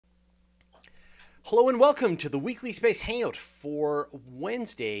Hello and welcome to the Weekly Space Hangout for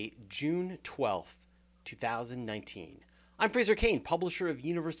Wednesday, June 12th, 2019. I'm Fraser Kane, publisher of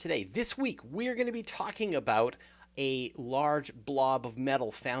Universe Today. This week, we're going to be talking about a large blob of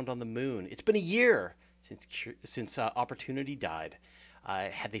metal found on the moon. It's been a year since Opportunity died.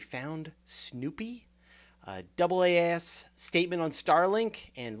 Had they found Snoopy? AAS statement on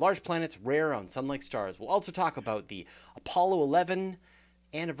Starlink, and large planets rare on sun-like stars. We'll also talk about the Apollo 11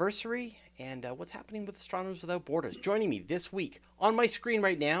 anniversary and what's happening with Astronomers Without Borders. Joining me this week on my screen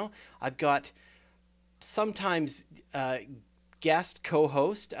right now, I've got sometimes guest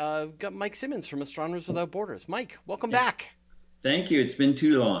co-host, got Mike Simmons from Astronomers Without Borders. Mike, welcome back. Thank you. It's been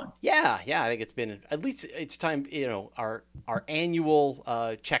too long. Yeah, I think it's been, at least it's time, our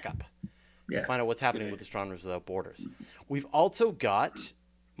annual checkup. To find out what's happening with Astronomers Without Borders. We've also got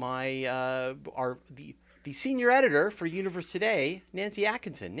the senior editor for Universe Today, Nancy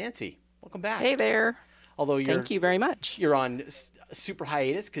Atkinson. Nancy, welcome back. Hey there. Although thank you very much. You're on super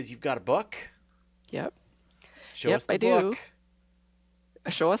hiatus because you've got a book. Yep. Show us the book.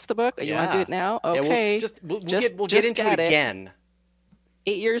 Show us the book. You want to do it now? Okay. Yeah, we'll get into it again.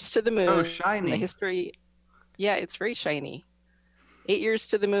 8 years to the moon. So shiny. The history. Yeah, it's very shiny. 8 years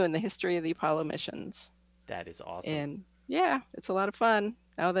to the moon, the history of the Apollo missions. That is awesome. And yeah, it's a lot of fun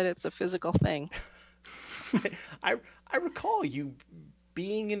now that it's a physical thing. I recall you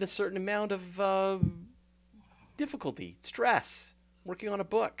being in a certain amount of difficulty, stress, working on a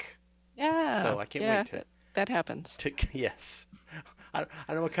book. Yeah. So I can't wait to. That happens. Yes. I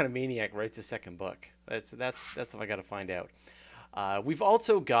don't know what kind of maniac writes a second book. That's what I got to find out. We've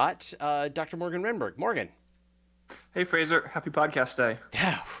also got Dr. Morgan Renberg. Morgan. Hey, Fraser. Happy podcast day.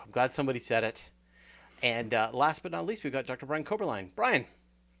 Yeah, I'm glad somebody said it. And last but not least, we've got Dr. Brian Koberlein. Brian.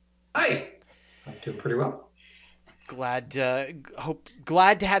 Hi. I'm doing pretty well. Glad to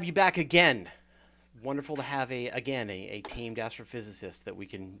have you back again. Wonderful to have a tamed astrophysicist that we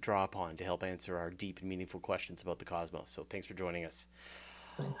can draw upon to help answer our deep and meaningful questions about the cosmos. So thanks for joining us.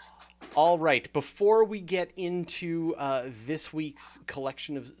 Thanks. All right, before we get into this week's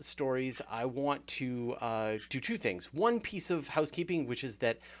collection of stories, I want to do two things. One piece of housekeeping, which is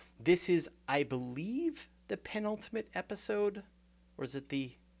that this is, I believe, the penultimate episode, or is it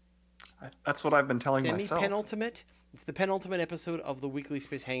the... That's what I've been telling myself. Semi-penultimate? It's the penultimate episode of the Weekly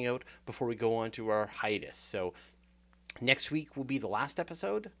Space Hangout before we go on to our hiatus. So next week will be the last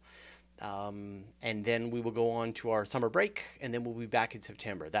episode. And then we will go on to our summer break, and then we'll be back in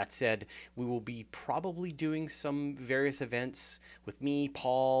September. That said, we will be probably doing some various events with me,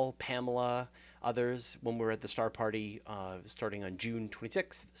 Paul, Pamela, others when we're at the Star Party starting on June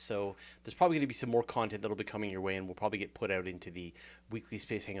 26th. So there's probably going to be some more content that'll be coming your way, and we'll probably get put out into the Weekly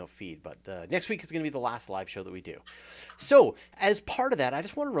Space Hangout feed. But next week is going to be the last live show that we do. So as part of that, I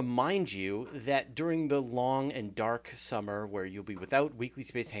just want to remind you that during the long and dark summer where you'll be without Weekly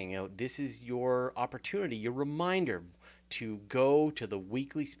Space Hangout, this is your opportunity, your reminder to go to the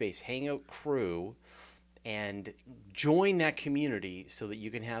Weekly Space Hangout crew and join that community so that you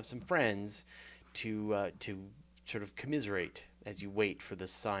can have some friends to sort of commiserate as you wait for the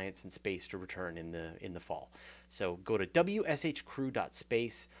science and space to return in the fall. So go to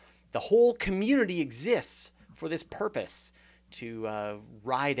wshcrew.space. The whole community exists for this purpose, to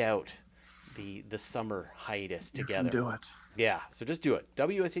ride out the summer hiatus together. You can do it. Yeah, so just do it.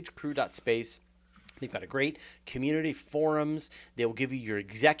 wshcrew.space. They've got a great community forums. They will give you your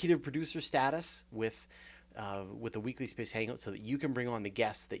executive producer status with the Weekly Space Hangout so that you can bring on the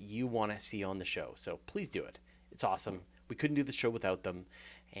guests that you want to see on the show. So please do it. It's awesome. We couldn't do the show without them.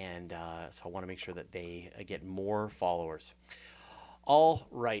 And so I want to make sure that they get more followers. All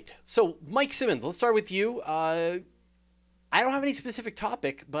right. So Mike Simmons, let's start with you. I don't have any specific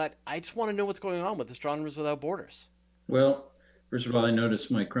topic, but I just want to know what's going on with Astronomers Without Borders. Well, first of all, I noticed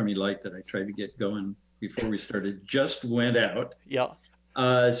my crummy light that I tried to get going before we started just went out. Yeah.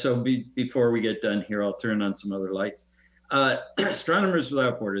 So before we get done here, I'll turn on some other lights. Astronomers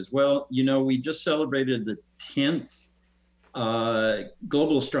Without Borders. Well, we just celebrated the 10th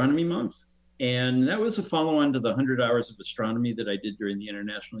Global Astronomy Month. And that was a follow-on to the 100 hours of astronomy that I did during the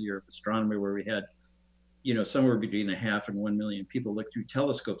International Year of Astronomy, where we had, somewhere between 500,000 and 1 million people look through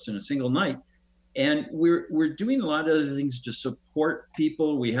telescopes in a single night. And we're doing a lot of other things to support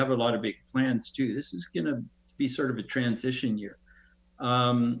people. We have a lot of big plans too. This is going to be sort of a transition year.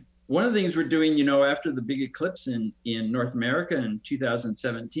 One of the things we're doing, after the big eclipse in North America in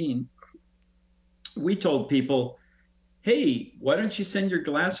 2017, we told people, hey, why don't you send your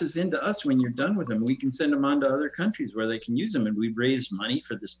glasses in to us when you're done with them? We can send them on to other countries where they can use them. And we raised money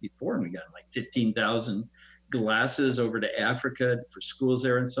for this before, and we got like 15,000 glasses over to Africa for schools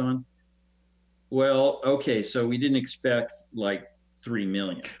there and so on. Well, okay, so we didn't expect like 3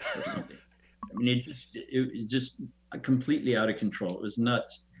 million or something. I mean, it was just completely out of control. It was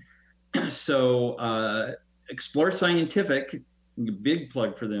nuts. So Explore Scientific, big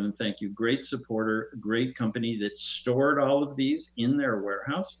plug for them, and thank you. Great supporter, great company that stored all of these in their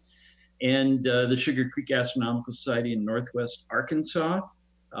warehouse. And the Sugar Creek Astronomical Society in Northwest Arkansas,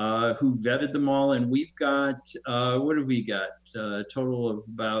 who vetted them all. And we've got, what have we got? A total of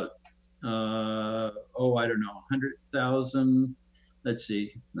about, I don't know, 100,000, let's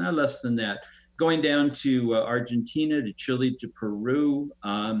see, not less than that. Going down to Argentina, to Chile, to Peru.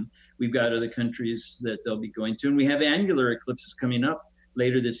 We've got other countries that they'll be going to. And we have annular eclipses coming up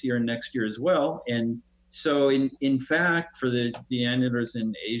later this year and next year as well. And so in fact, for the annulars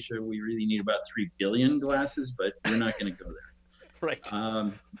in Asia, we really need about 3 billion glasses, but we're not going to go there.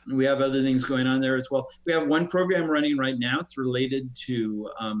 Right. We have other things going on there as well. We have one program running right now. It's related to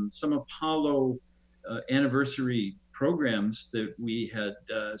some Apollo anniversary programs that we had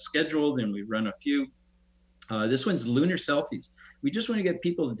scheduled, and we run a few. This one's lunar selfies. We just want to get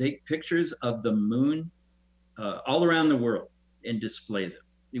people to take pictures of the moon all around the world and display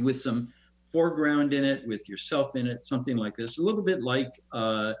them with some foreground in it, with yourself in it, something like this. A little bit like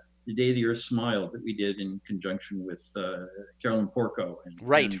the Day the Earth Smiled that we did in conjunction with Carolyn Porco and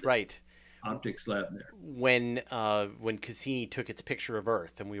Right. Optics Lab there. When Cassini took its picture of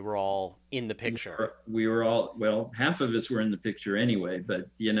Earth and we were all in the picture. We were all, well, half of us were in the picture anyway, but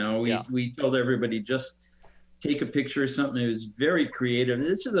we told everybody just take a picture of something. It was very creative.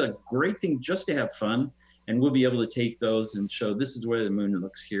 This is a great thing just to have fun, and we'll be able to take those and show this is where the moon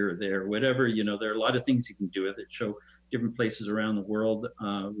looks here or there, whatever. There are a lot of things you can do with it, show different places around the world.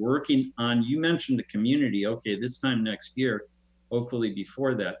 Working on, you mentioned the community. Okay, this time next year, hopefully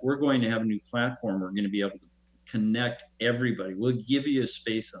before that, we're going to have a new platform. We're going to be able to connect everybody. We'll give you a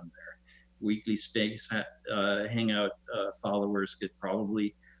space on there. Weekly Space Hangout followers could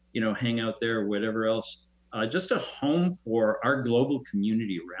probably, hang out there or whatever else. Just a home for our global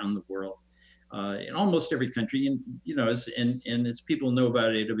community around the world. In almost every country, and as people know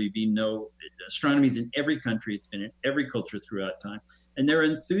about AWB, astronomy's in every country. It's been in every culture throughout time, and there are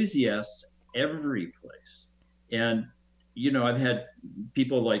enthusiasts every place. And I've had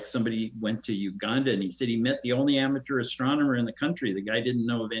people, like somebody went to Uganda and he said he met the only amateur astronomer in the country. The guy didn't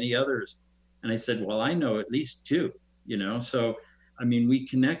know of any others, and I said, well, I know at least 2. So I mean, we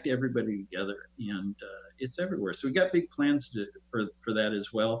connect everybody together, and it's everywhere. So we got big plans for that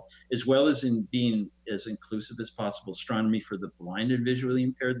as well as in being as inclusive as possible. Astronomy for the blind and visually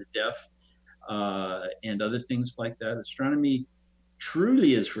impaired, the deaf, and other things like that. Astronomy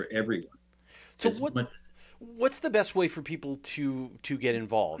truly is for everyone. So what's the best way for people to get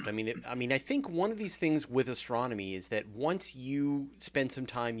involved? I mean, I think one of these things with astronomy is that once you spend some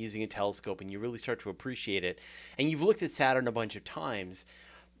time using a telescope and you really start to appreciate it, and you've looked at Saturn a bunch of times,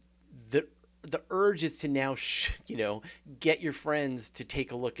 the urge is to now, get your friends to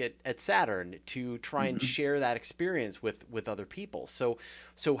take a look at Saturn, to try and share that experience with other people. So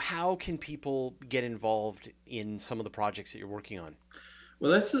how can people get involved in some of the projects that you're working on?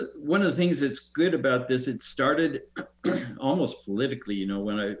 Well, that's one of the things that's good about this. It started almost politically,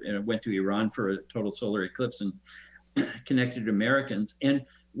 when I went to Iran for a total solar eclipse and connected Americans. And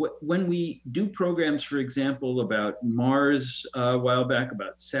when we do programs, for example, about Mars a while back,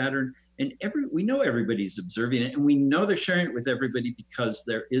 about Saturn, and we know everybody's observing it, and we know they're sharing it with everybody because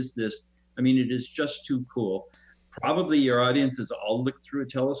there is this, it is just too cool. Probably your audience has all looked through a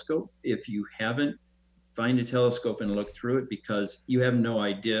telescope. If you haven't, find a telescope and look through it, because you have no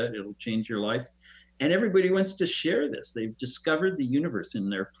idea. It'll change your life. And everybody wants to share this. They've discovered the universe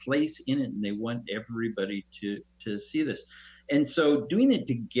and their place in it, and they want everybody to see this. And so doing it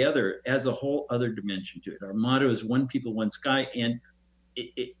together adds a whole other dimension to it. Our motto is one people, one sky. And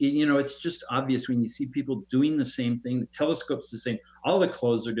it's just obvious when you see people doing the same thing. The telescope's the same. All the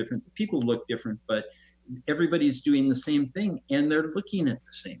clothes are different. The people look different, but everybody's doing the same thing, and they're looking at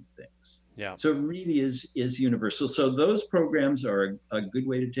the same things. Yeah. So it really is universal. So those programs are a good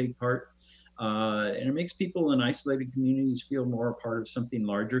way to take part. And it makes people in isolated communities feel more a part of something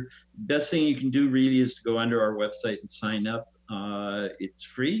larger. Best thing you can do really is to go onto our website and sign up. It's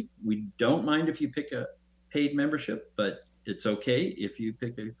free. We don't mind if you pick a paid membership, but it's okay if you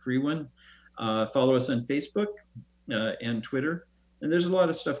pick a free one. Follow us on Facebook and Twitter. And there's a lot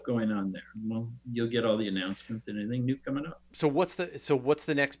of stuff going on there. Well, you'll get all the announcements and anything new coming up. So what's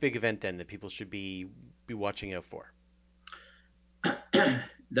the next big event then that people should be watching out for?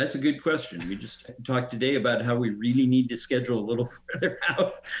 That's a good question. We just talked today about how we really need to schedule a little further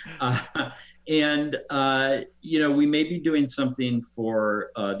out. We may be doing something for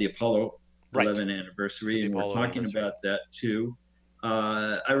the Apollo Right. 11th anniversary, So the and we're Apollo talking anniversary. about that too.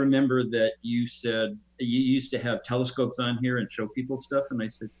 I remember that you said you used to have telescopes on here and show people stuff, and I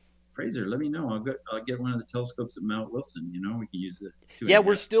said, Fraser, let me know. I'll get one of the telescopes at Mount Wilson. You know, we can use it. Yeah,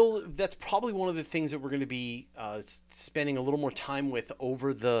 we're still. That's probably one of the things that we're going to be spending a little more time with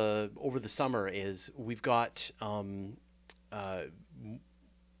over the summer. Is we've got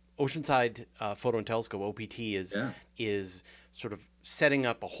Oceanside Photon Telescope (OPT) is sort of setting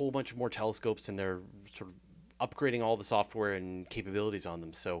up a whole bunch of more telescopes, and they're sort of upgrading all the software and capabilities on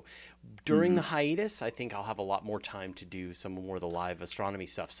them. So during the hiatus, I think I'll have a lot more time to do some more of the live astronomy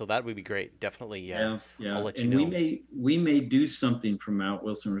stuff. So that would be great. Definitely. I'll let you know. We may do something from Mount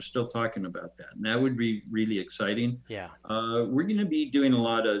Wilson. We're still talking about that, and that would be really exciting. Yeah. We're going to be doing a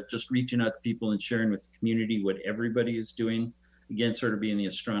lot of just reaching out to people and sharing with the community what everybody is doing. Again, sort of being the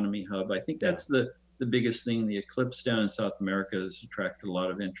astronomy hub. I think that's the biggest thing. The eclipse down in South America has attracted a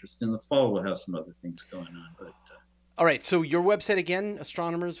lot of interest. In the fall, we'll have some other things going on. But all right. So your website again,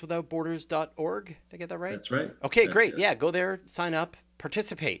 astronomerswithoutborders.org. Did I get that right? That's right. Okay, That's great. it. Yeah, go there, sign up,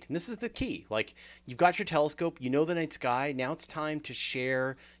 participate. And this is the key. Like, you've got your telescope, you know the night sky. Now it's time to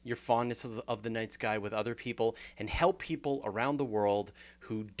share your fondness of the night sky with other people and help people around the world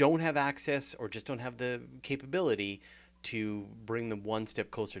who don't have access or just don't have the capability to bring them one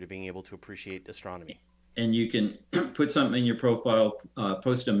step closer to being able to appreciate astronomy. And you can put something in your profile,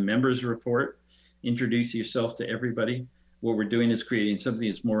 post a members report, introduce yourself to everybody. What we're doing is creating something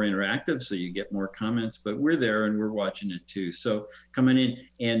that's more interactive, so you get more comments, but we're there and we're watching it too. So coming in,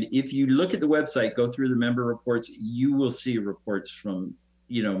 and if you look at the website, go through the member reports, you will see reports from,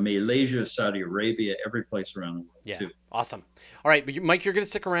 you know, Malaysia, Saudi Arabia, every place around the world too. Awesome. All right, but Mike, you're going to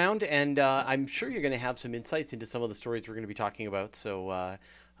stick around, and I'm sure you're going to have some insights into some of the stories we're going to be talking about. So, well,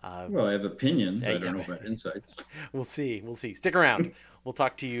 I have opinions. I don't know about insights. We'll see. Stick around. We'll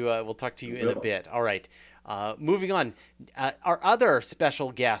talk to you. We'll talk to you in a bit. All right. Moving on. Our other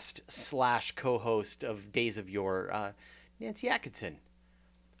special guest / co-host of Days of Yore, Nancy Atkinson.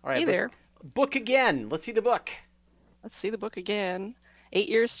 All right. Hey there. Book again. Let's see the book. Let's see the book again. 8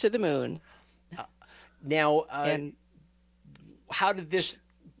 Years to the Moon. Now, how did this?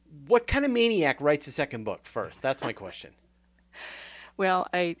 What kind of maniac writes a second book first? That's my question. Well,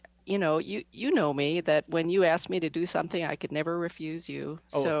 you know me, that when you asked me to do something, I could never refuse you.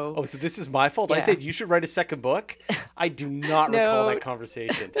 So this is my fault. Yeah. I said you should write a second book. I do not recall that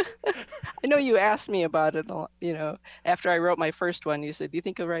conversation. I know you asked me about it. You know, after I wrote my first one, you said, "Do you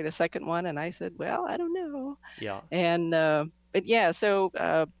think you'll write a second one?" And I said, "Well, I don't know." Yeah. And but yeah, so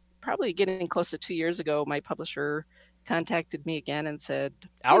probably getting close to 2 years ago, my publisher contacted me again and said,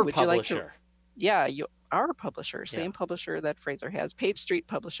 "Our would publisher." You like to... Yeah, our publisher, same publisher that Fraser has, Page Street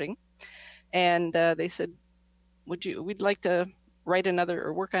Publishing, and they said, we'd like to write another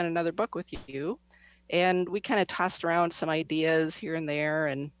or work on another book with you. And we kind of tossed around some ideas here and there,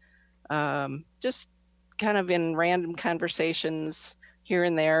 and just kind of in random conversations here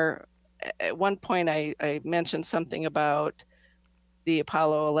and there. At one point I mentioned something about the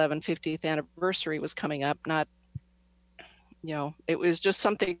Apollo 11 50th anniversary was coming up. Not, it was just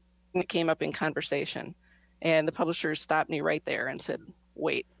something that came up in conversation, and the publisher stopped me right there and said,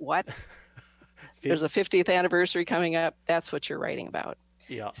 "Wait, what? There's a 50th anniversary coming up. That's what you're writing about."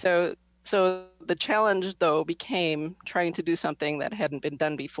 Yeah. So the challenge though became trying to do something that hadn't been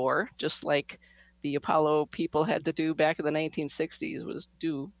done before, just like the Apollo people had to do back in the 1960s, was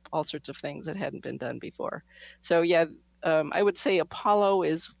do all sorts of things that hadn't been done before. So yeah, I would say Apollo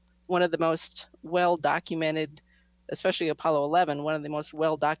is one of the most well-documented, especially Apollo 11, one of the most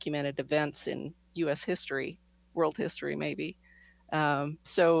well-documented events in U.S. history, world history maybe.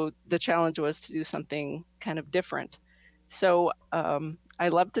 So the challenge was to do something kind of different. So I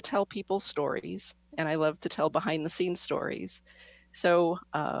love to tell people stories, and I love to tell behind-the-scenes stories. So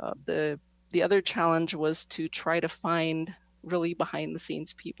the other challenge was to try to find really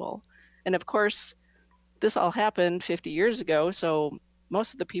behind-the-scenes people. And of course, this all happened 50 years ago, so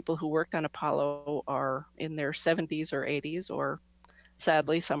most of the people who worked on Apollo are in their 70s or 80s, or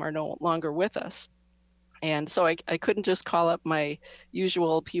sadly, some are no longer with us. And so I couldn't just call up my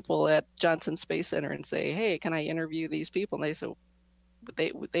usual people at Johnson Space Center and say, "Hey, can I interview these people?" And they said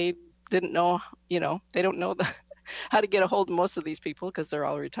they didn't know, they don't know how to get a hold of most of these people because they're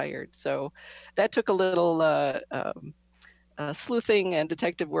all retired. So that took a little sleuthing and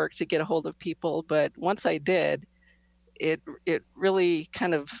detective work to get a hold of people. But once I did, it really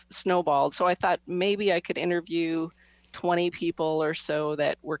kind of snowballed. So I thought maybe I could interview 20 people or so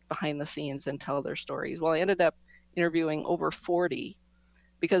that work behind the scenes and tell their stories. Well, I ended up interviewing over 40,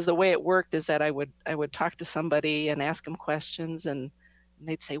 because the way it worked is that I would talk to somebody and ask them questions, and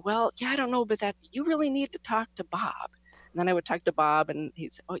they'd say, well, yeah, I don't know, but that you really need to talk to Bob. And then I would talk to Bob, and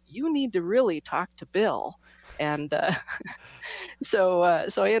he'd say, oh, you need to really talk to Bill. And so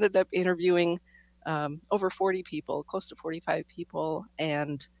I ended up interviewing over 40 people, close to 45 people.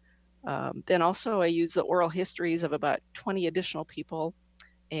 And then also I used the oral histories of about 20 additional people.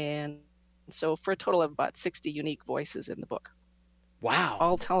 And so for a total of about 60 unique voices in the book. Wow.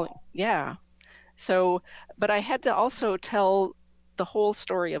 All telling, yeah. So, but I had to also tell the whole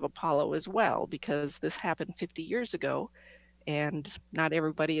story of Apollo as well, because this happened 50 years ago, and not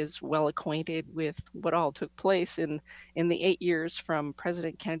everybody is well acquainted with what all took place in the 8 years from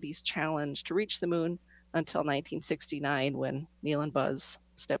President Kennedy's challenge to reach the moon until 1969, when Neil and Buzz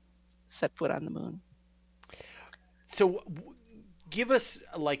set foot on the moon. So give us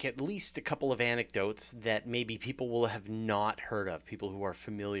like at least a couple of anecdotes that maybe people will have not heard of, people who are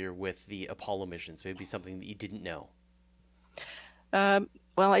familiar with the Apollo missions, maybe something that you didn't know.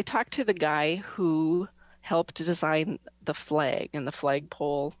 Well, I talked to the guy who helped design the flag and the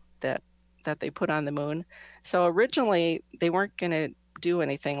flagpole that they put on the moon. So originally they weren't going to do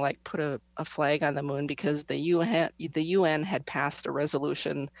anything like put a flag on the moon, because the UN had passed a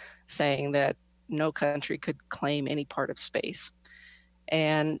resolution saying that no country could claim any part of space.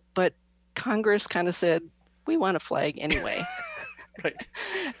 But Congress kind of said, we want a flag anyway. Right.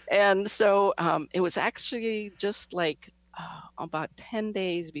 And so it was actually just like about 10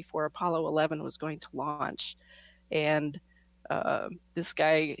 days before Apollo 11 was going to launch. And this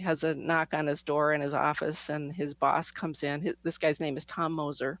guy has a knock on his door in his office, and his boss comes in. This guy's name is Tom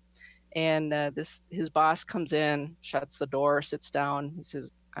Moser. And his boss comes in, shuts the door, sits down. He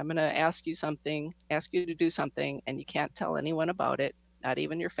says, I'm going to ask you to do something, and you can't tell anyone about it, not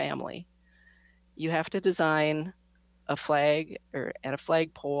even your family. You have to design a flag at a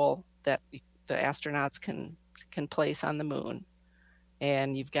flagpole that the astronauts can place on the moon.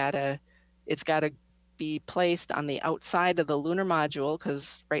 And it's got to be placed on the outside of the lunar module,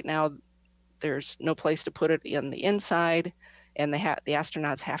 because right now there's no place to put it in the inside, and the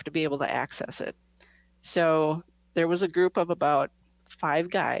astronauts have to be able to access it. So there was a group of about 5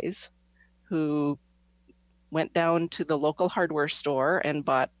 guys who went down to the local hardware store and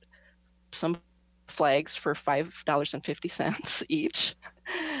bought some flags for $5.50 each,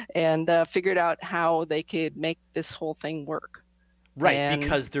 and figured out how they could make this whole thing work. Right,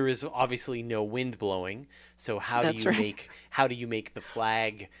 because there is obviously no wind blowing. So how do you make the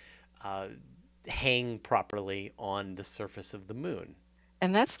flag hang properly on the surface of the moon?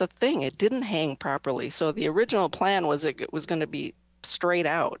 And that's the thing; it didn't hang properly. So the original plan was it was going to be straight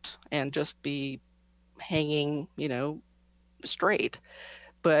out and just be hanging, straight.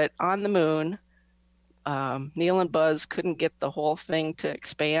 But on the moon, Neil and Buzz couldn't get the whole thing to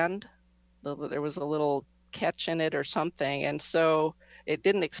expand. There was a little catch in it or something, and so it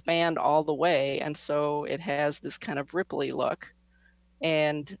didn't expand all the way, and so it has this kind of ripply look.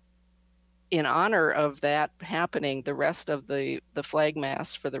 And in honor of that happening, the rest of the flag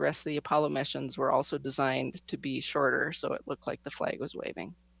masts for the rest of the Apollo missions were also designed to be shorter, so it looked like the flag was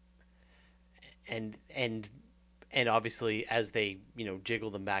waving. And obviously, as they jiggle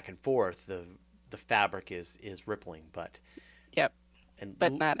them back and forth, the fabric is rippling, but yep,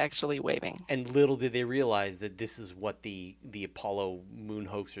 but not actually waving. And little did they realize that this is what the Apollo moon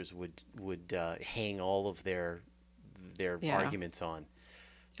hoaxers would hang all of their arguments on.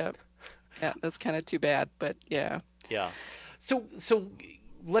 Yep. Yeah, that's kind of too bad, but yeah. Yeah. So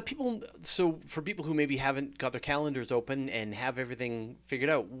for people who maybe haven't got their calendars open and have everything figured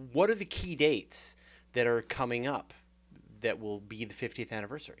out, what are the key dates that are coming up that will be the 50th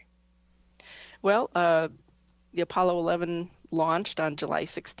anniversary? Well, the Apollo 11 launched on July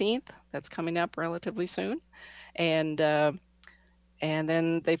 16th. That's coming up relatively soon. And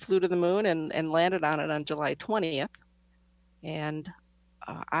then they flew to the moon and landed on it on July 20th. And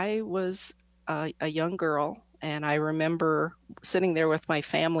I was a young girl, and I remember sitting there with my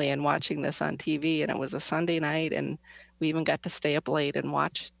family and watching this on TV, and it was a Sunday night, and we even got to stay up late and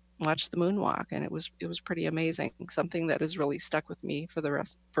watch the moonwalk, and it was pretty amazing. Something that has really stuck with me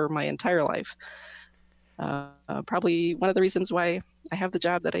for my entire life. Probably one of the reasons why I have the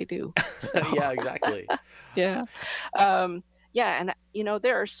job that I do. So. Yeah, exactly. Yeah. And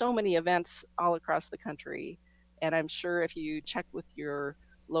there are so many events all across the country, and I'm sure if you check with your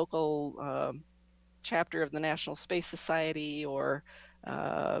local chapter of the National Space Society or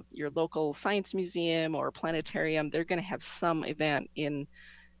your local science museum or planetarium, they're going to have some event in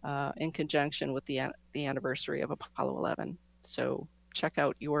conjunction with the anniversary of Apollo 11. So check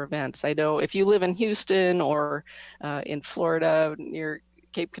out your events. I know if you live in Houston or in Florida near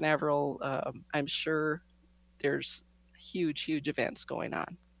Cape Canaveral, I'm sure there's huge, huge events going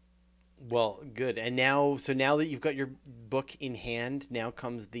on. Well, good. And now, so now that you've got your book in hand, now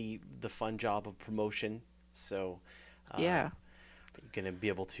comes the fun job of promotion. So, Yeah. you're going to be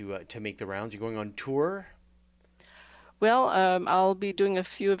able to make the rounds. You're going on tour? Well, I'll be doing a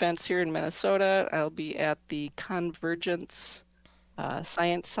few events here in Minnesota. I'll be at the Convergence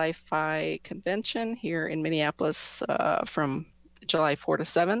Science Sci-Fi Convention here in Minneapolis from July 4th to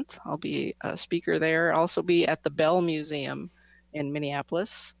 7th. I'll be a speaker there. I'll also be at the Bell Museum in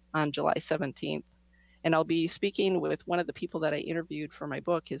Minneapolis on July 17th. And I'll be speaking with one of the people that I interviewed for my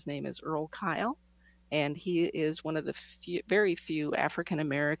book. His name is Earl Kyle, and he is one of the very few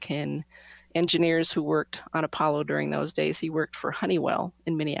African-American engineers who worked on Apollo during those days. He worked for Honeywell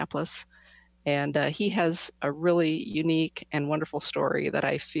in Minneapolis. And he has a really unique and wonderful story that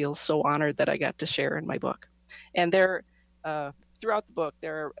I feel so honored that I got to share in my book. And there, throughout the book,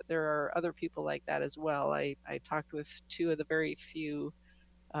 there are other people like that as well. I talked with two of the very few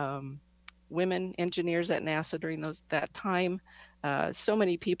women engineers at NASA during that time. So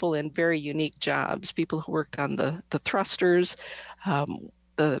many people in very unique jobs, people who worked on the thrusters.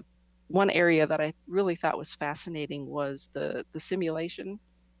 The one area that I really thought was fascinating was the simulation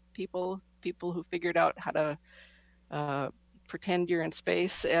people who figured out how to pretend you're in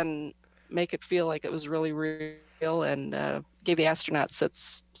space and make it feel like it was really real, and gave the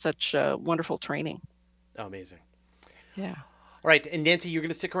astronauts such wonderful training. Oh, amazing. Yeah. All right, and Nancy, you're going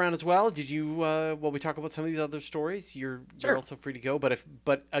to stick around as well. Did you? While we talk about some of these other stories, you're also free to go. But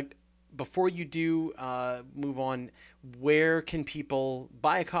before you do move on, where can people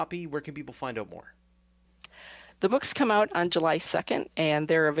buy a copy? Where can people find out more? The books come out on July 2nd, and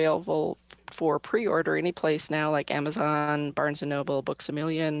they're available for pre-order any place now, like Amazon, Barnes & Noble, Books A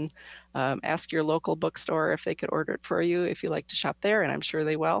Million. Ask your local bookstore if they could order it for you if you like to shop there, and I'm sure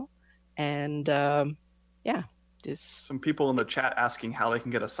they will. And yeah. Some people in the chat asking how they can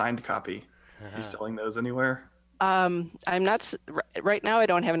get a signed copy. Are you selling those anywhere? I'm not right now. I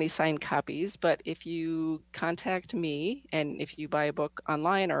don't have any signed copies, but if you contact me and if you buy a book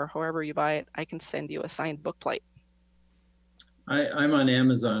online or however you buy it, I can send you a signed book plate. I'm on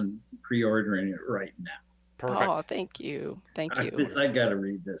Amazon pre-ordering it right now. Perfect. Oh, thank you. Thank you. I got to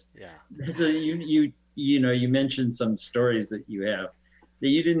read this. Yeah. So you mentioned some stories that you have that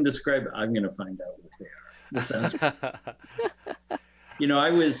you didn't describe. I'm going to find out what they are. This sounds.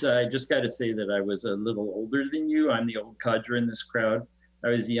 I just got to say that I was a little older than you. I'm the old codger in this crowd. I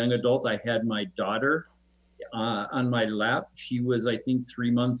was a young adult. I had my daughter on my lap. She was, I think,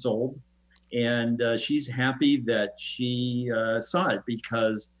 3 months old. And she's happy that she saw it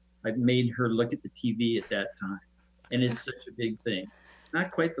because I made her look at the TV at that time. And it's such a big thing.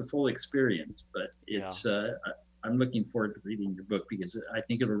 Not quite the full experience, but it's. I'm looking forward to reading your book because I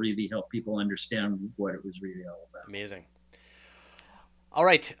think it'll really help people understand what it was really all about. Amazing. All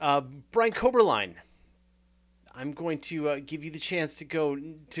right, Brian Koberlein, I'm going to give you the chance to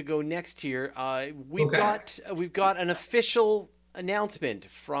go next here. We've got an official announcement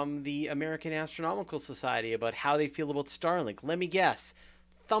from the American Astronomical Society about how they feel about Starlink. Let me guess,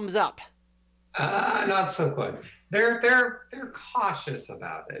 thumbs up. Not so good. They're cautious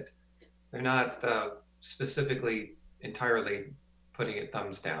about it. They're not specifically entirely putting it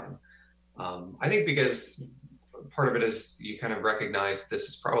thumbs down. I think because part of it is you kind of recognize this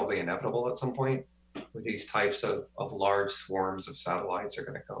is probably inevitable at some point, with these types of large swarms of satellites are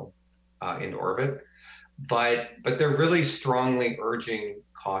going to go into orbit. But they're really strongly urging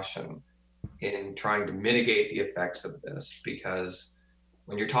caution in trying to mitigate the effects of this, because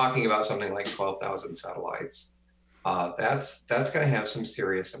when you're talking about something like 12,000 satellites, that's going to have some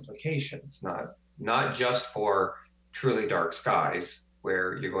serious implications, not just for truly dark skies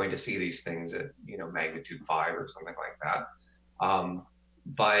where you're going to see these things at magnitude 5 or something like that,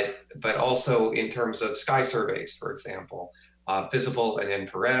 but also in terms of sky surveys, for example. Visible and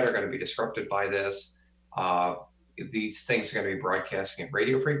infrared are going to be disrupted by this. These things are going to be broadcasting at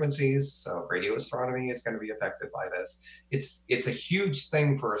radio frequencies, so radio astronomy is going to be affected by this. It's a huge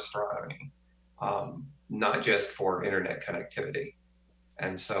thing for astronomy, not just for internet connectivity.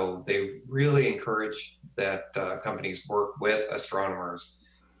 And so they really encourage that companies work with astronomers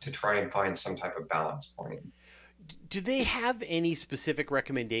to try and find some type of balance point. Do they have any specific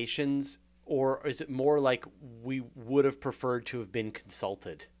recommendations, or is it more like we would have preferred to have been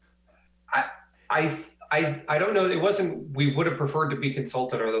consulted? I don't know. It wasn't we would have preferred to be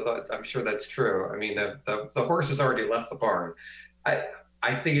consulted, although I'm sure that's true. I mean, the horse has already left the barn.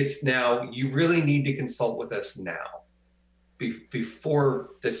 I think it's now, you really need to consult with us now.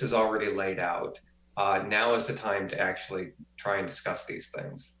 Before this is already laid out, now is the time to actually try and discuss these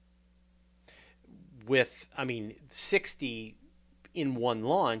things. with, I mean, 60 in one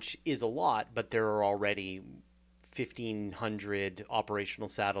launch is a lot, but there are already 1,500 operational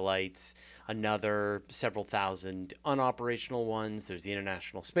satellites, another several thousand unoperational ones. There's the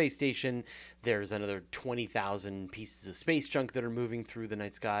International Space Station. There's another 20,000 pieces of space junk that are moving through the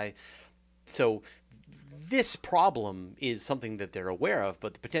night sky. So this problem is something that they're aware of,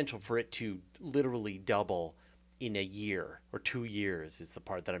 but the potential for it to literally double in a year or 2 years is the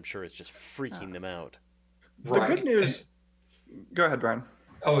part that I'm sure is just freaking them out. The good news... Go ahead, Brian.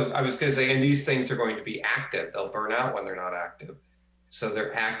 Oh, I was going to say, and these things are going to be active. They'll burn out when they're not active. So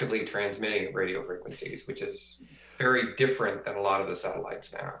they're actively transmitting at radio frequencies, which is very different than a lot of the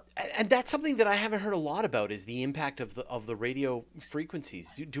satellites now. And that's something that I haven't heard a lot about, is the impact of the radio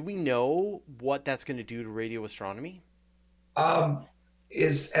frequencies. Do we know what that's going to do to radio astronomy?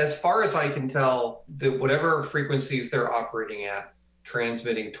 Is as far as I can tell, whatever frequencies they're operating at,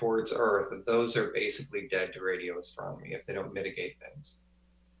 transmitting towards Earth, those are basically dead to radio astronomy if they don't mitigate things.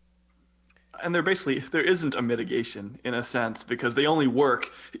 And there isn't a mitigation in a sense, because they only work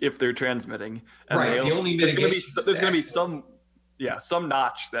if they're transmitting. And right. The only mitigation there's going to be some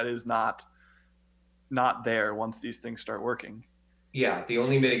notch that is not there once these things start working. Yeah, the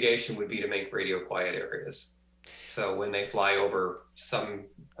only mitigation would be to make radio quiet areas. So when they fly over some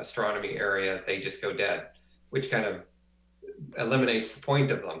astronomy area, they just go dead, which kind of eliminates the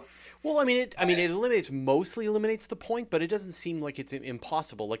point of them. Well, it mostly eliminates the point, but it doesn't seem like it's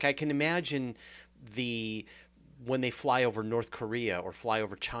impossible. Like, I can imagine when they fly over North Korea or fly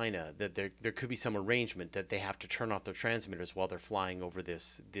over China, that there could be some arrangement that they have to turn off their transmitters while they're flying over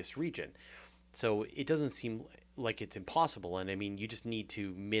this region. So it doesn't seem like it's impossible. And I mean, you just need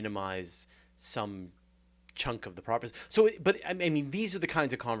to minimize some chunk of the properties. So, but I mean, these are the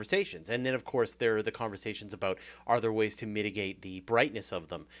kinds of conversations. And then, of course, there are the conversations about, are there ways to mitigate the brightness of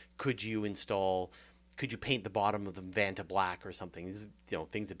them? Could you paint the bottom of them Vanta black or something? These,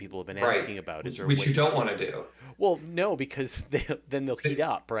 things that people have been asking about. Is there which you don't want to do. Well, no, because then they'll heat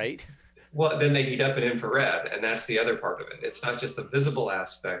up, right? Well, then they heat up in infrared, and that's the other part of it. It's not just the visible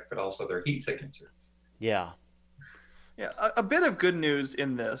aspect, but also their heat signatures. Yeah. Yeah, a bit of good news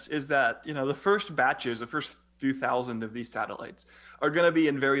in this is that, the first few thousand of these satellites are going to be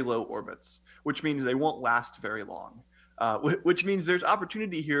in very low orbits, which means they won't last very long, which means there's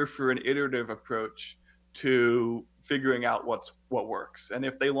opportunity here for an iterative approach to figuring out what works. And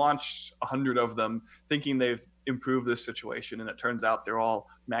if they launched 100 of them thinking they've improved this situation and it turns out they're all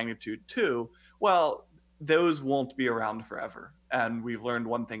magnitude 2, well, those won't be around forever. And we've learned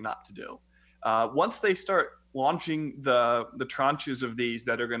one thing not to do. Once they start launching the tranches of these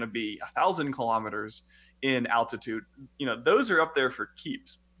that are going to be 1,000 kilometers in altitude, those are up there for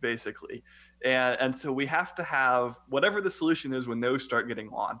keeps, basically. And so we have to have, whatever the solution is when those start getting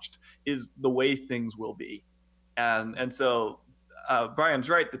launched, is the way things will be. And so Brian's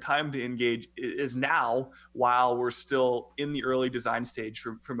right, the time to engage is now, while we're still in the early design stage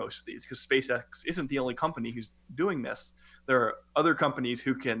for most of these, because SpaceX isn't the only company who's doing this. There are other companies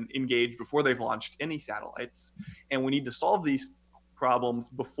who can engage before they've launched any satellites. And we need to solve these problems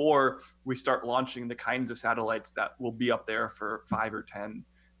before we start launching the kinds of satellites that will be up there for 5 or 10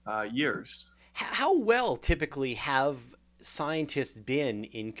 years. How well typically have scientists been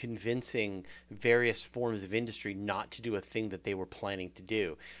in convincing various forms of industry not to do a thing that they were planning to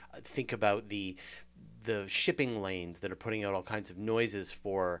do? Think about the shipping lanes that are putting out all kinds of noises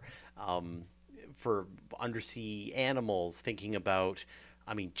for undersea animals. Thinking about,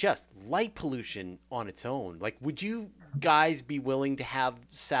 just light pollution on its own. Like, would you guys be willing to have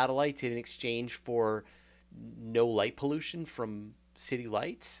satellites in exchange for no light pollution from city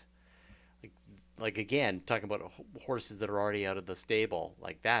lights? Like again, talking about horses that are already out of the stable.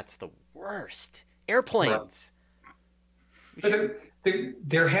 Like, that's the worst. Airplanes. But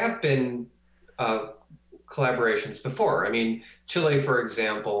there have been collaborations before. Chile, for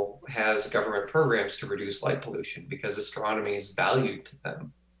example, has government programs to reduce light pollution because astronomy is valued to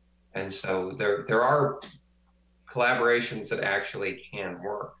them. And so there are collaborations that actually can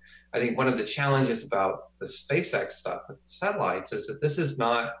work. I think one of the challenges about the SpaceX stuff with satellites is that this is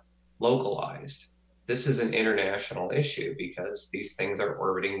not localized. This is an international issue because these things are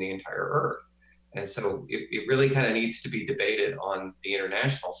orbiting the entire Earth. And so it really kind of needs to be debated on the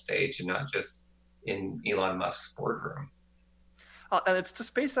international stage and not just in Elon Musk's boardroom. And it's to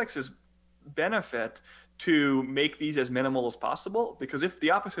SpaceX's benefit to make these as minimal as possible, because if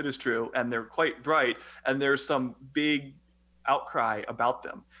the opposite is true and they're quite bright and there's some big outcry about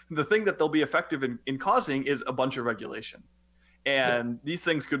them, the thing that they'll be effective in causing is a bunch of regulation. And these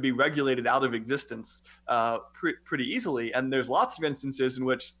things could be regulated out of existence pretty easily. And there's lots of instances in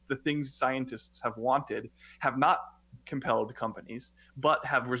which the things scientists have wanted have not compelled companies, but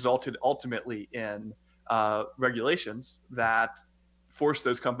have resulted ultimately in regulations that force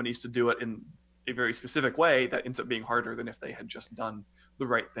those companies to do it in a very specific way that ends up being harder than if they had just done the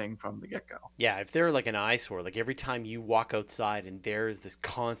right thing from the get-go. Yeah, if they're like an eyesore, like every time you walk outside and there's this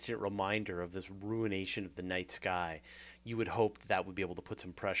constant reminder of this ruination of the night sky, you would hope that would be able to put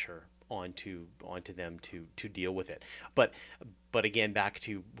some pressure onto them to deal with it. But again, back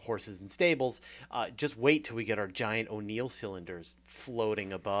to horses and stables, just wait till we get our giant O'Neill cylinders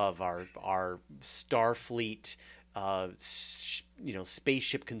floating above our Starfleet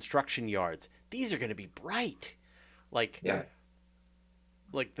spaceship construction yards. These are going to be bright. Like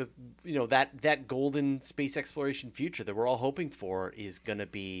the that golden space exploration future that we're all hoping for is going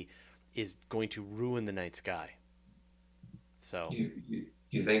to ruin the night sky. So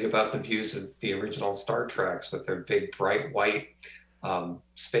you think about the views of the original Star Treks with their big bright white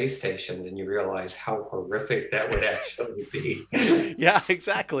space stations, and you realize how horrific that would actually be. Yeah,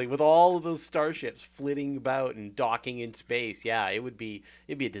 exactly. With all of those starships flitting about and docking in space, yeah, it'd be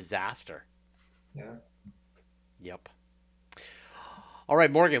a disaster. Yeah. Yep. All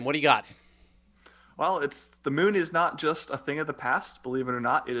right, Morgan, what do you got? Well, the moon is not just a thing of the past, believe it or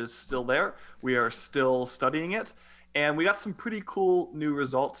not. It is still there. We are still studying it. And we got some pretty cool new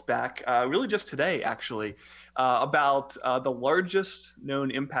results back, really just today, actually, about the largest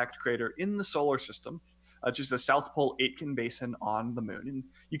known impact crater in the solar system, which is the South Pole Aitken Basin on the moon. And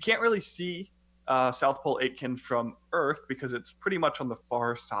you can't really see South Pole Aitken from Earth because it's pretty much on the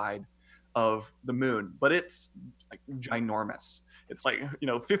far side of the moon, but it's like ginormous. It's like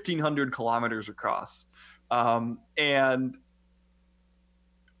 1,500 kilometers across, and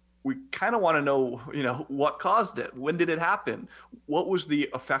we kind of want to know, what caused it? When did it happen? What was the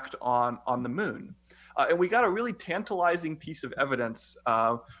effect on the moon? And we got a really tantalizing piece of evidence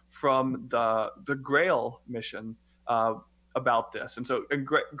from the Grail mission about this. And so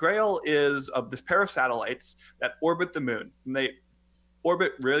Grail is this pair of satellites that orbit the moon, and they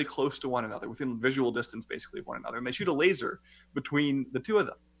orbit really close to one another, within visual distance basically of one another, and they shoot a laser between the two of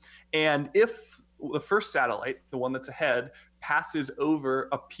them. And if the first satellite, the one that's ahead, passes over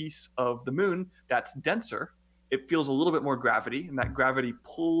a piece of the moon that's denser, it feels a little bit more gravity, and that gravity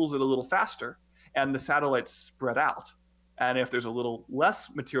pulls it a little faster, and the satellites spread out. And if there's a little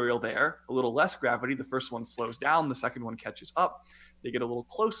less material there, a little less gravity, the first one slows down, the second one catches up, they get a little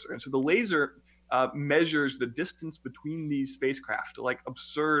closer. And so the laser measures the distance between these spacecraft to like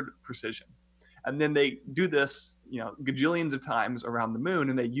absurd precision. And then they do this, gajillions of times around the moon,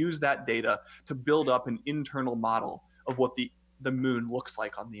 and they use that data to build up an internal model of what the moon looks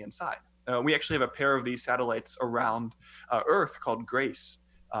like on the inside. We actually have a pair of these satellites around Earth called GRACE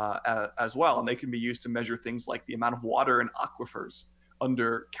as well, and they can be used to measure things like the amount of water in aquifers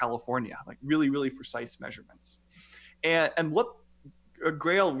under California, like really, really precise measurements. And what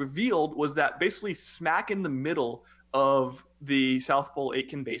Grail revealed was that basically smack in the middle of the South Pole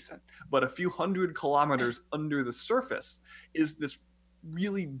Aitken Basin, but a few hundred kilometers under the surface, is this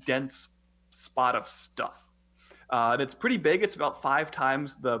really dense spot of stuff. And it's pretty big. It's about 5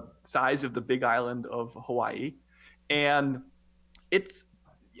 times the size of the big island of Hawaii. And it's,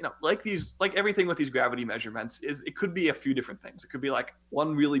 like everything with these gravity measurements, it could be a few different things. It could be like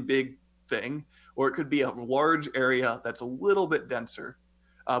one really big thing, or it could be a large area that's a little bit denser.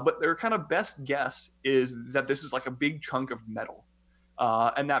 But their kind of best guess is that this is like a big chunk of metal.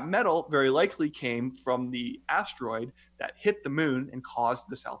 And that metal very likely came from the asteroid that hit the moon and caused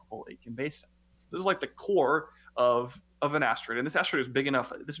the South Pole Aitken Basin. So this is like the core of an asteroid. And this asteroid is big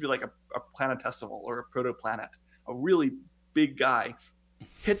enough, this would be like a planetesimal or a protoplanet, a really big guy,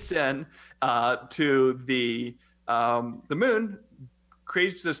 hits in to the moon,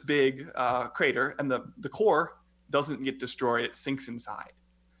 creates this big crater, and the core doesn't get destroyed, it sinks inside.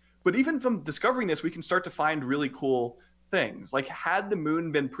 But even from discovering this, we can start to find really cool things. Like, had the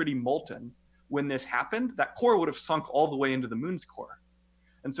moon been pretty molten when this happened, that core would have sunk all the way into the moon's core.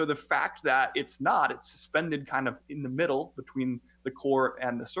 And so the fact that it's suspended kind of in the middle between the core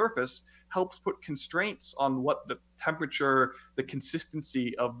and the surface, helps put constraints on what the temperature, the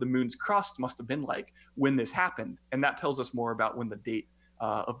consistency of the moon's crust must have been like when this happened. And that tells us more about when the date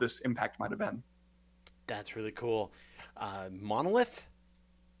of this impact might have been. That's really cool. Monolith?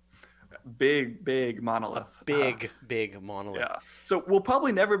 Big monolith. Big monolith. Yeah. So we'll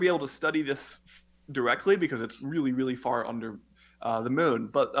probably never be able to study this directly because it's really, really far under the moon.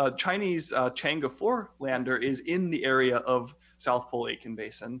 But Chinese Chang'e 4 lander is in the area of South Pole Aitken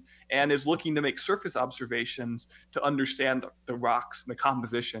Basin and is looking to make surface observations to understand the rocks and the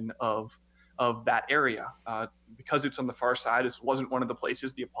composition of that area. Because it's on the far side, it wasn't one of the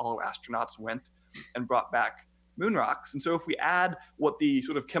places the Apollo astronauts went and brought back moon rocks. And so if we add what the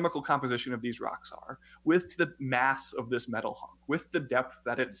sort of chemical composition of these rocks are with the mass of this metal hunk, with the depth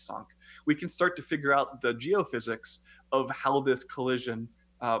that it's sunk, we can start to figure out the geophysics of how this collision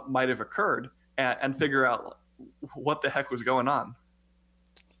might have occurred and figure out what the heck was going on.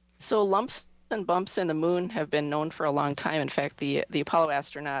 So lumps and bumps in the moon have been known for a long time. In fact, the Apollo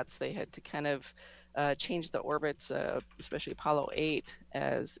astronauts, they had to kind of change the orbits, especially Apollo 8,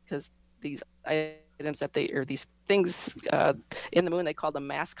 because these items that these things in the moon, they call them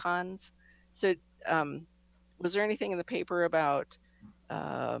mascons. So was there anything in the paper about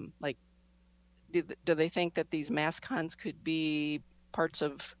like, do they think that these mascons could be parts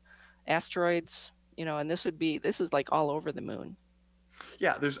of asteroids? You know, and this is like all over the moon.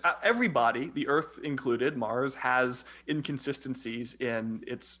 Yeah, there's everybody, the Earth included, Mars has inconsistencies in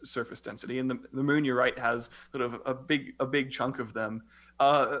its surface density, and the Moon, you're right, has sort of a big chunk of them.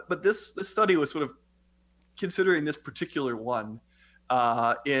 But this study was sort of considering this particular one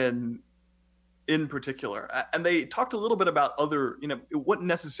in particular, and they talked a little bit about other. You know, it wouldn't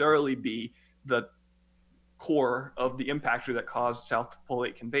necessarily be the core of the impactor that caused South Pole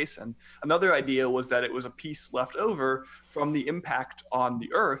Aitken Basin. Another idea was that it was a piece left over from the impact on the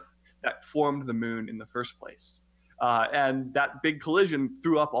Earth that formed the moon in the first place. And that big collision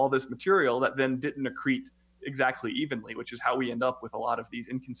threw up all this material that then didn't accrete exactly evenly, which is how we end up with a lot of these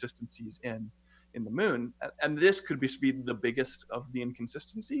inconsistencies in the moon. And this could be the biggest of the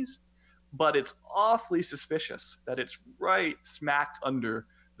inconsistencies, but it's awfully suspicious that it's right smack under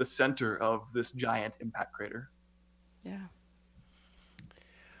the center of this giant impact crater. Yeah.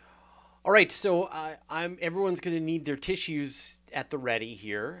 All right, so everyone's going to need their tissues at the ready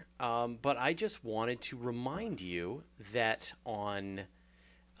here, but I just wanted to remind you that on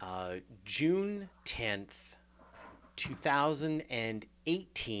June 10th,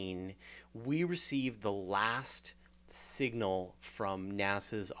 2018, we received the last signal from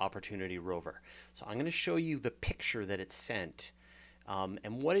NASA's Opportunity rover. So I'm going to show you the picture that it sent.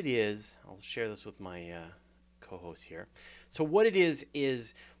 And what it is, I'll share this with my co-host here. So what it is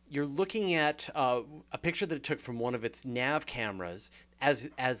you're looking at a picture that it took from one of its nav cameras as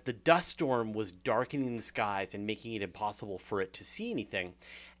the dust storm was darkening the skies and making it impossible for it to see anything.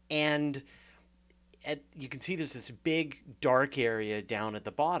 And you can see there's this big dark area down at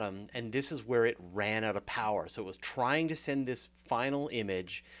the bottom, and this is where it ran out of power. So it was trying to send this final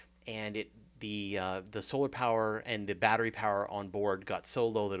image, and the solar power and the battery power on board got so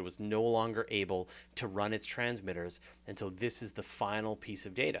low that it was no longer able to run its transmitters. And so this is the final piece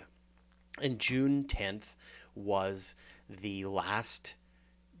of data. And June 10th was the last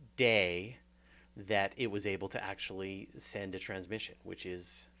day that it was able to actually send a transmission, which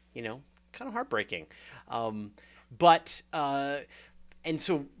is, you know, kind of heartbreaking. And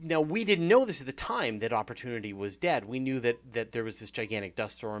so now we didn't know this at the time that Opportunity was dead. We knew that there was this gigantic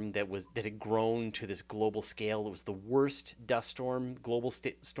dust storm that had grown to this global scale. It was the worst dust storm, global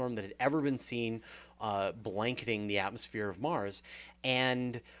storm that had ever been seen, blanketing the atmosphere of Mars.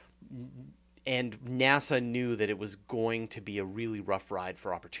 And NASA knew that it was going to be a really rough ride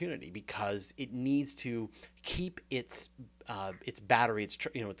for Opportunity because it needs to keep its battery,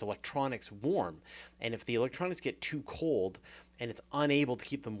 its electronics warm. And if the electronics get too cold and it's unable to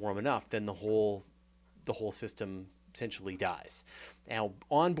keep them warm enough, then the whole system essentially dies. Now,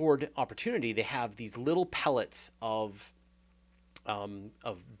 on board Opportunity, they have these little pellets of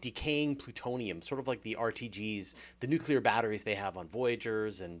decaying plutonium, sort of like the RTGs, the nuclear batteries they have on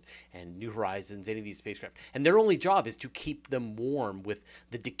Voyagers and New Horizons, any of these spacecraft. And their only job is to keep them warm with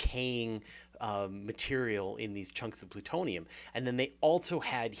the decaying material in these chunks of plutonium. And then they also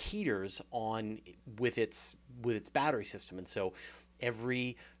had heaters on with its battery system. And so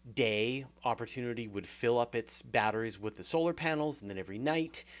every day Opportunity would fill up its batteries with the solar panels, and then every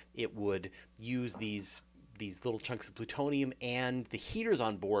night it would use these little chunks of plutonium and the heaters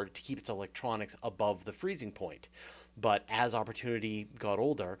on board to keep its electronics above the freezing point. But as Opportunity got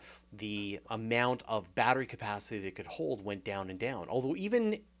older, the amount of battery capacity that it could hold went down and down. Although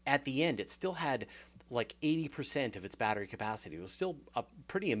even at the end, it still had like 80% of its battery capacity. It was still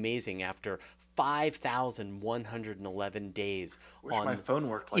pretty amazing after 5,111 days. Wish my phone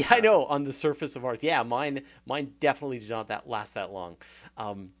worked like that. Yeah, I know, on the surface of Earth. Yeah, mine definitely did not last that long.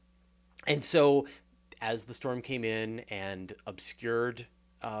 And so as the storm came in and obscured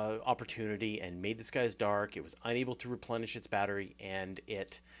Opportunity and made the skies dark. It was unable to replenish its battery, and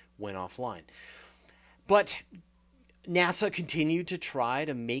it went offline. But NASA continued to try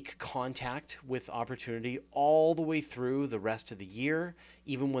to make contact with Opportunity all the way through the rest of the year,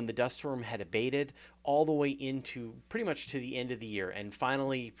 even when the dust storm had abated, all the way into pretty much to the end of the year. And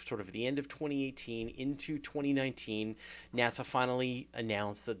finally, sort of at the end of 2018 into 2019, NASA finally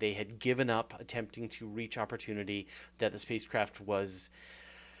announced that they had given up attempting to reach Opportunity, that the spacecraft was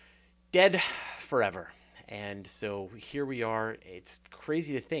dead forever. And so here we are. It's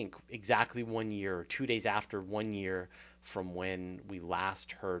crazy to think exactly 1 year, 2 days after 1 year from when we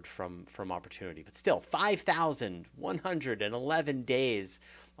last heard from Opportunity. But still, 5,111 days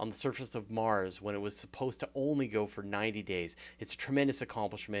on the surface of Mars when it was supposed to only go for 90 days. It's a tremendous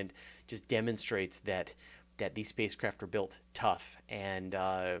accomplishment. Just demonstrates that these spacecraft are built tough, and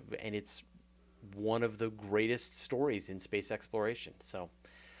it's one of the greatest stories in space exploration. So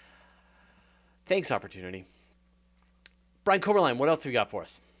thanks, Opportunity. Brian Coberline, what else have you got for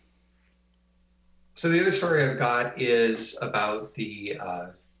us? So the other story I've got is about the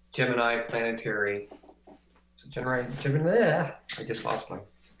Gemini planetary. Gemini. I just lost my.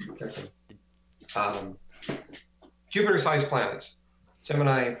 Jupiter-sized planets.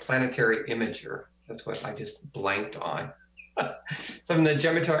 Gemini Planetary Imager. That's what I just blanked on. So from the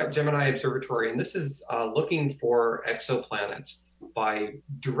Gemini Observatory, and this is looking for exoplanets by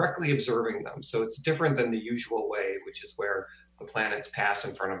directly observing them. So it's different than the usual way, which is where the planets pass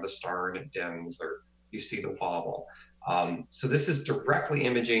in front of the star and it dims, or you see the wobble. So this is directly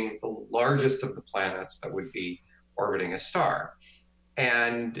imaging the largest of the planets that would be orbiting a star.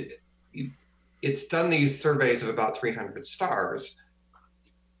 And it's done these surveys of about 300 stars.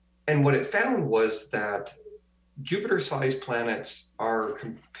 And what it found was that Jupiter-sized planets are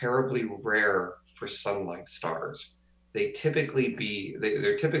comparably rare for sun-like stars. They're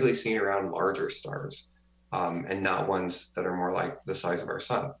typically seen around larger stars, and not ones that are more like the size of our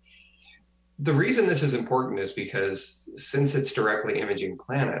sun. The reason this is important is because since it's directly imaging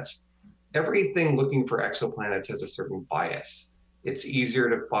planets, everything looking for exoplanets has a certain bias. It's easier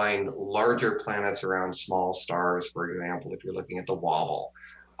to find larger planets around small stars, for example, if you're looking at the wobble.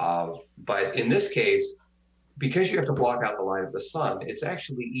 But in this case, because you have to block out the light of the sun, it's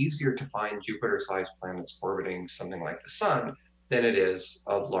actually easier to find Jupiter-sized planets orbiting something like the sun than it is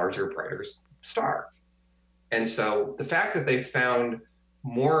a larger, brighter star. And so the fact that they found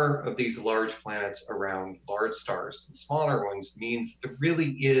more of these large planets around large stars than smaller ones means there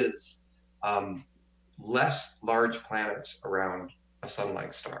really is less large planets around a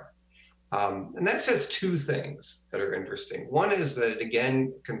sun-like star. And that says two things that are interesting. One is that it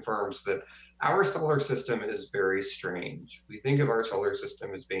again confirms that our solar system is very strange. We think of our solar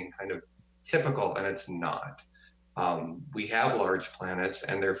system as being kind of typical, and it's not. We have large planets,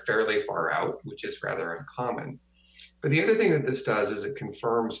 and they're fairly far out, which is rather uncommon. But the other thing that this does is it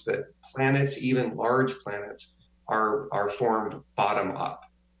confirms that planets, even large planets, are formed bottom up.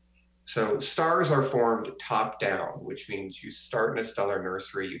 So stars are formed top down, which means you start in a stellar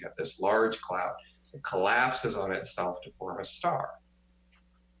nursery, you have this large cloud that collapses on itself to form a star.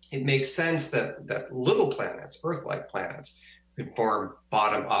 It makes sense that little planets, Earth-like planets, could form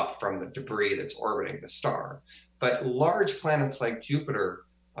bottom up from the debris that's orbiting the star. But large planets like Jupiter,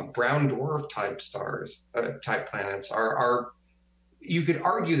 brown dwarf type stars, type planets are, you could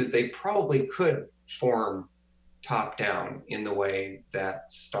argue that they probably could form top down in the way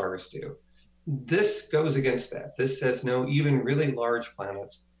that stars do. This goes against that. This says no, even really large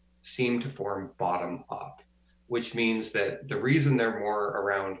planets seem to form bottom up, which means that the reason they're more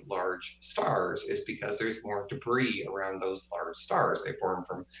around large stars is because there's more debris around those large stars. They form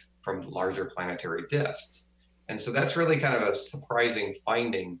from larger planetary disks. And so that's really kind of a surprising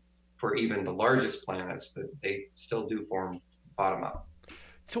finding for even the largest planets, that they still do form bottom up.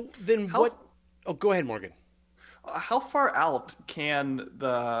 So then oh, go ahead, Morgan. How far out can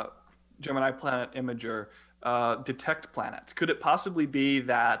the Gemini Planet Imager detect planets? Could it possibly be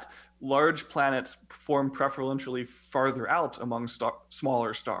that large planets form preferentially farther out among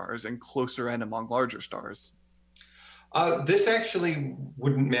smaller stars and closer in among larger stars? This actually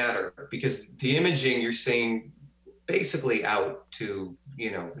wouldn't matter, because the imaging you're seeing basically out to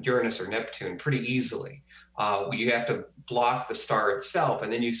Uranus or Neptune pretty easily. You have to block the star itself,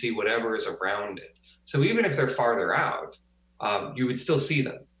 and then you see whatever is around it. So even if they're farther out, you would still see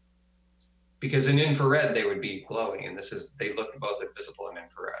them, because in infrared they would be glowing, and they look both invisible and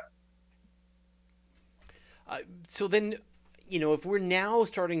infrared. So then, if we're now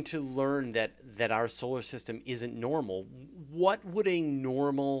starting to learn that our solar system isn't normal, what would a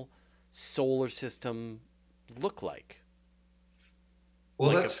normal solar system look like? Well,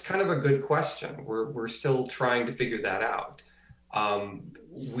 that's kind of a good question. We're still trying to figure that out.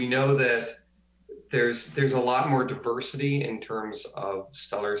 We know that there's a lot more diversity in terms of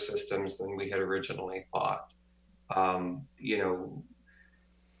stellar systems than we had originally thought. You know,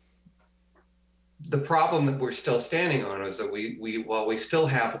 the problem that we're still standing on is that while we still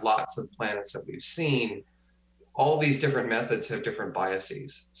have lots of planets that we've seen, all these different methods have different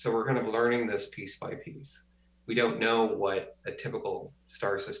biases. So we're kind of learning this piece by piece. We don't know what a typical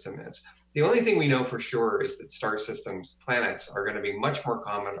star system is. The only thing we know for sure is that star systems, planets, are going to be much more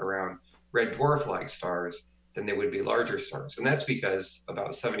common around red dwarf-like stars than they would be larger stars. And that's because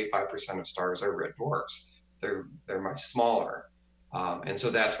about 75% of stars are red dwarfs. They're much smaller. And so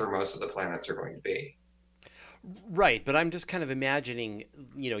that's where most of the planets are going to be. Right, but I'm just kind of imagining,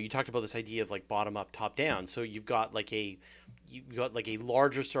 you know, you talked about this idea of like bottom up, top down. So you've got like a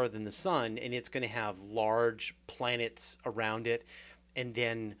larger star than the sun, and it's going to have large planets around it, and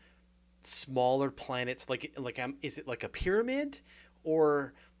then smaller planets. Is it like a pyramid,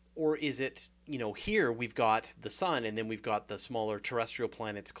 or is it, you know, here we've got the sun, and then we've got the smaller terrestrial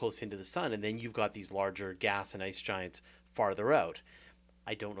planets close into the sun, and then you've got these larger gas and ice giants farther out.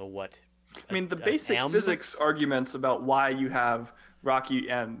 I don't know what. I mean, the basic physics arguments about why you have rocky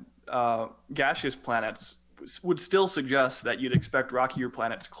and gaseous planets would still suggest that you'd expect rockier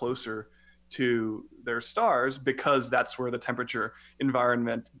planets closer to their stars, because that's where the temperature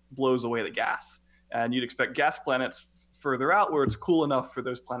environment blows away the gas. And you'd expect gas planets further out where it's cool enough for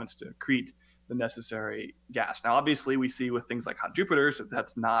those planets to accrete the necessary gas. Now, obviously, we see with things like hot Jupiters that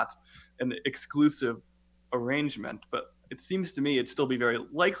that's not an exclusive arrangement, but it seems to me it'd still be very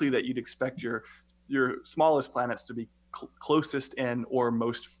likely that you'd expect your smallest planets to be closest in or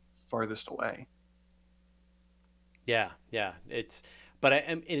most farthest away. Yeah.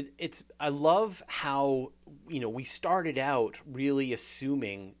 I love how, you know, we started out really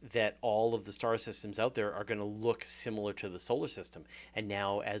assuming that all of the star systems out there are going to look similar to the solar system. And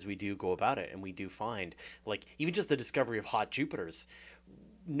now as we do go about it, and we do find, like, even just the discovery of hot Jupiters,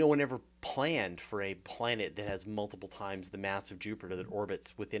 no one ever planned for a planet that has multiple times the mass of Jupiter that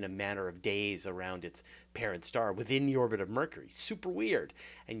orbits within a matter of days around its parent star within the orbit of Mercury. Super weird.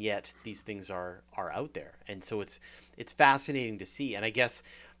 And yet these things are out there. And so it's fascinating to see. And I guess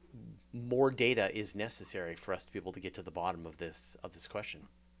more data is necessary for us to be able to get to the bottom of this question.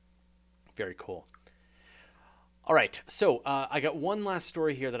 Very cool. All right, so I got one last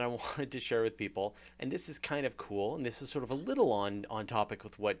story here that I wanted to share with people, and this is kind of cool, and this is sort of a little on topic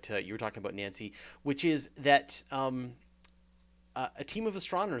with what you were talking about, Nancy, which is that a team of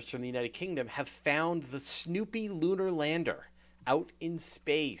astronomers from the United Kingdom have found the Snoopy lunar lander out in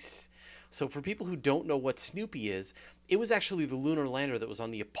space. So for people who don't know what Snoopy is, it was actually the lunar lander that was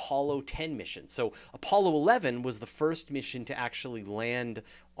on the Apollo 10 mission. So Apollo 11 was the first mission to actually land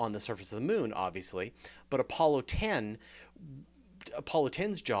on the surface of the moon, obviously. But Apollo 10's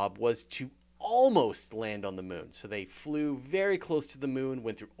job was to almost land on the moon. So they flew very close to the moon,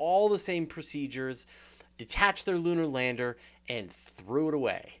 went through all the same procedures, detached their lunar lander, and threw it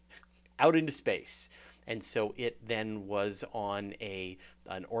away out into space. And so it then was on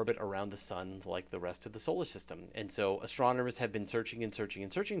an orbit around the sun like the rest of the solar system. And so astronomers have been searching and searching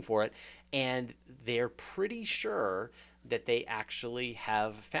and searching for it, and they're pretty sure that they actually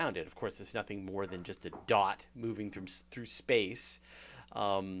have found it. Of course, it's nothing more than just a dot moving through space.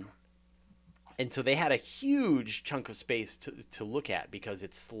 And so they had a huge chunk of space to look at, because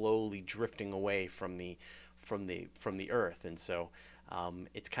it's slowly drifting away from the Earth. And so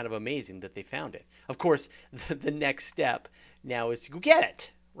it's kind of amazing that they found it. Of course, the next step now is to go get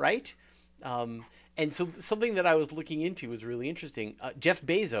it, right? And so something that I was looking into was really interesting. Jeff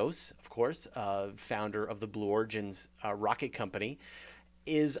Bezos, of course, founder of the Blue Origin's rocket company,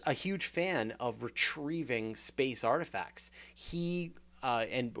 is a huge fan of retrieving space artifacts. He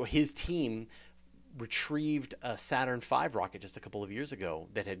and his team retrieved a Saturn V rocket just a couple of years ago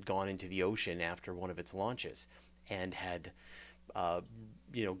that had gone into the ocean after one of its launches, and had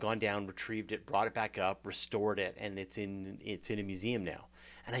gone down, retrieved it, brought it back up, restored it, and it's in a museum now.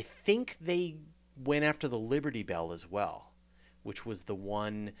 And I think they went after the Liberty Bell as well, which was the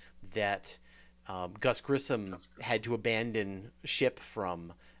one that Gus Grissom had to abandon ship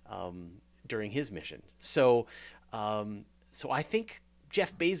from during his mission. So I think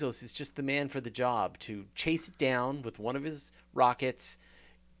Jeff Bezos is just the man for the job to chase it down with one of his rockets,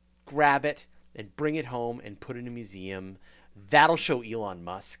 grab it, and bring it home and put it in a museum. That'll show Elon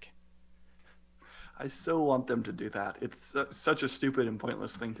Musk. I so want them to do that. It's such a stupid and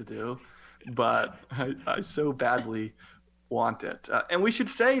pointless thing to do, but I so badly want it. And we should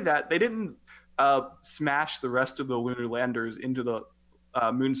say that they didn't smash the rest of the lunar landers into the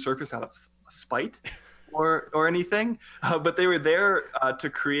moon's surface out of spite or anything, but they were there to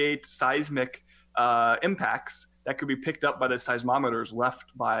create seismic impacts that could be picked up by the seismometers left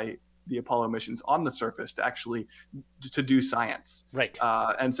by the Apollo missions on the surface to do science. Right.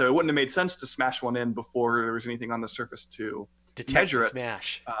 And so it wouldn't have made sense to smash one in before there was anything on the surface to measure it.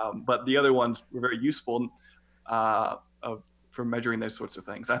 Smash. But the other ones were very useful for measuring those sorts of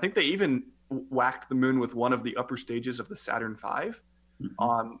things. I think they even whacked the moon with one of the upper stages of the Saturn V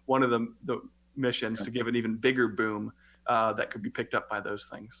on one of the missions to give an even bigger boom that could be picked up by those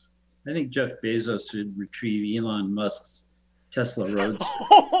things. I think Jeff Bezos should retrieve Elon Musk's Tesla roads.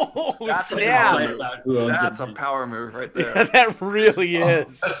 Oh, snap. That's a power move right there. Yeah, that really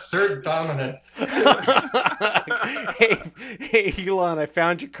is. Assert dominance. hey, Elon, I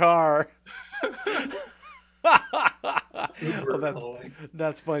found your car.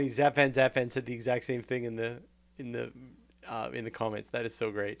 That's funny. Zapan said the exact same thing in the comments. That is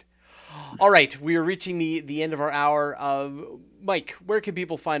so great. All right, we are reaching the end of our hour. Mike, where can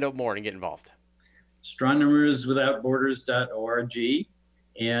people find out more and get involved? AstronomersWithoutBorders.org.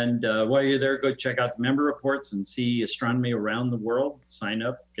 And while you're there, go check out the member reports and see astronomy around the world. Sign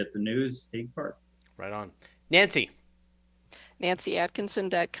up, get the news, take part. Right on. Nancy.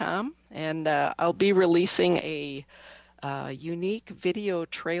 NancyAtkinson.com. And I'll be releasing a unique video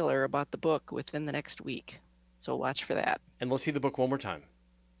trailer about the book within the next week. So watch for that. And let's see the book one more time.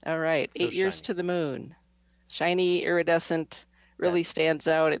 All right. So 8 years shiny. to the moon. Shiny, iridescent, really stands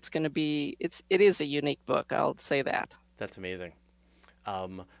out. It's going to be, it is a unique book. I'll say that. That's amazing.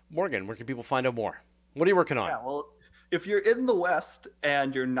 Morgan, where can people find out more? What are you working on? Yeah, well, if you're in the West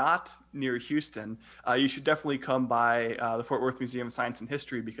and you're not near Houston, you should definitely come by the Fort Worth Museum of Science and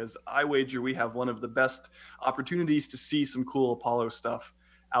History, because I wager we have one of the best opportunities to see some cool Apollo stuff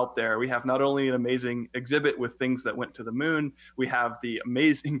out there. We have not only an amazing exhibit with things that went to the moon, we have the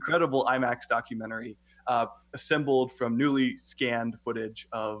incredible IMAX documentary assembled from newly scanned footage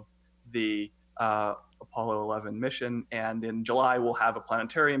of the Apollo 11 mission. And in July, we'll have a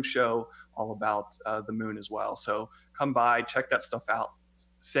planetarium show all about the moon as well. So come by, check that stuff out,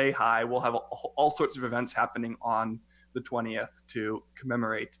 say hi. We'll have all sorts of events happening on the 20th to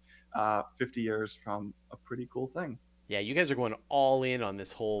commemorate 50 years from a pretty cool thing. Yeah, you guys are going all in on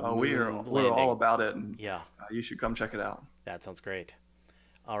this whole we're all about it. And yeah, you should come check it out. That sounds great.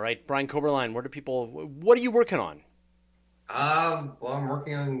 All right, Brian Coberline, what are you working on? Well, I'm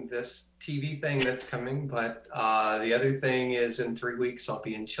working on this TV thing that's coming, but the other thing is in 3 weeks, I'll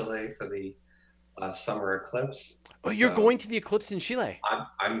be in Chile for the summer eclipse. Oh, you're going to the eclipse in Chile?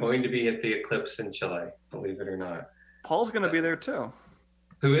 I'm going to be at the eclipse in Chile, believe it or not. Paul's going to be there too.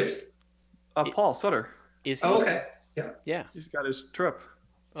 Who is? Paul Sutter. Is he? Oh, okay. Yeah. He's got his trip.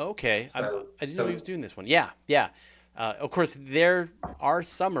 Okay. So, I didn't know he was doing this one. Yeah. Of course, our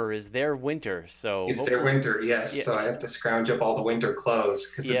summer is their winter, so it's their winter. Yes. Yeah. So I have to scrounge up all the winter clothes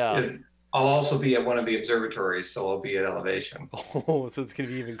because I'll also be at one of the observatories, so I'll be at elevation. Oh, so it's going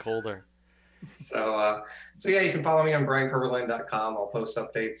to be even colder. So yeah, you can follow me on briancoberline.com. I'll post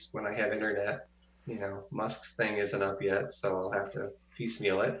updates when I have internet. You know, Musk's thing isn't up yet, so I'll have to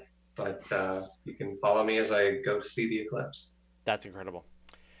piecemeal it. But you can follow me as I go to see the eclipse. That's incredible.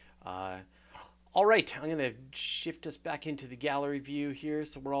 All right, I'm going to shift us back into the gallery view here,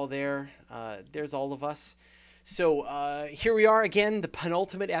 so we're all there. There's all of us. So here we are again, the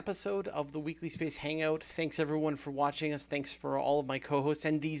penultimate episode of the Weekly Space Hangout. Thanks everyone for watching us. Thanks for all of my co-hosts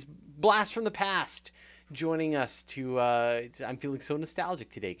and these blasts from the past joining us. I'm feeling so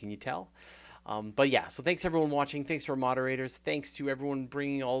nostalgic today. Can you tell? But yeah, so thanks everyone watching. Thanks to our moderators. Thanks to everyone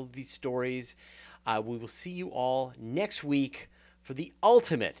bringing all of these stories. We will see you all next week for the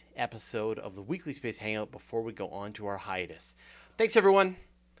ultimate episode of the Weekly Space Hangout before we go on to our hiatus. Thanks everyone.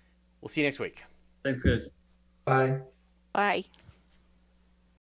 We'll see you next week. Thanks, guys. Bye. Bye.